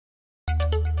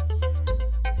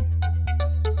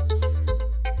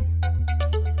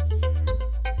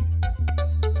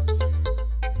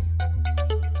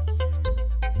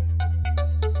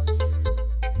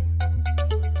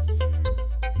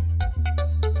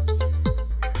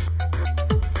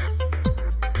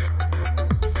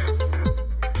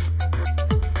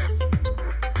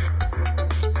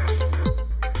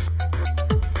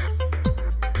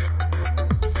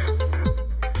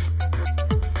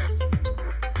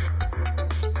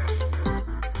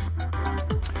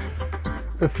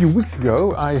A few weeks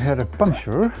ago I had a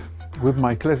puncture with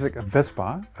my classic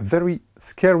Vespa, a very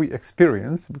scary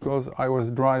experience because I was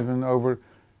driving over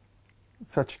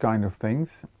such kind of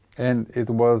things and it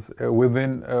was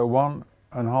within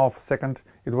 1.5 seconds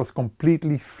it was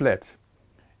completely flat.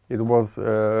 It was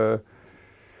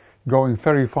going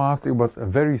very fast, it was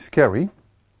very scary,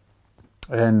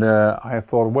 and I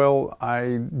thought, well,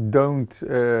 I don't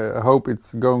hope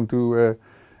it's going to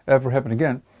ever happen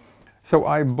again. So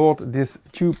I bought this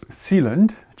tube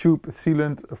sealant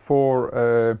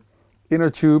for inner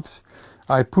tubes.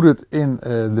 I put it in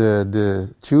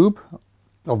the tube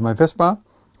of my Vespa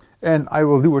and I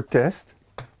will do a test.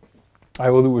 I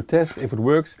will do a test if it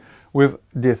works with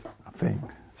this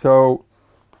thing. So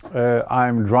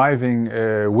I'm driving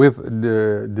with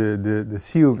the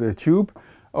sealed tube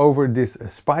over this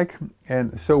spike,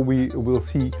 and so we will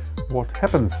see what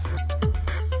happens.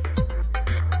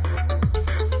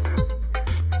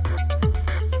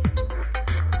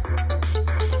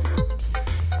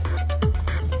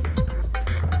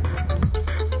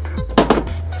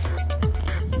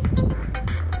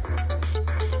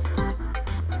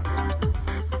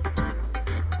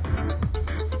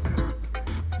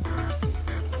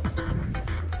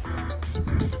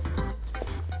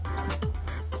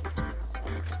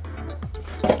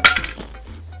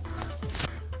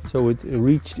 So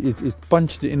it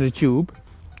punched the inner tube,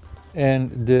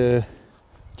 and the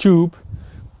tube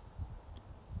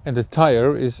and the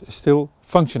tire is still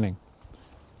functioning.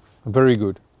 Very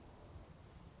good.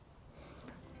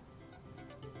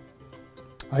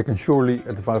 I can surely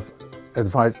advise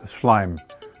slime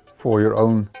for your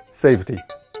own safety.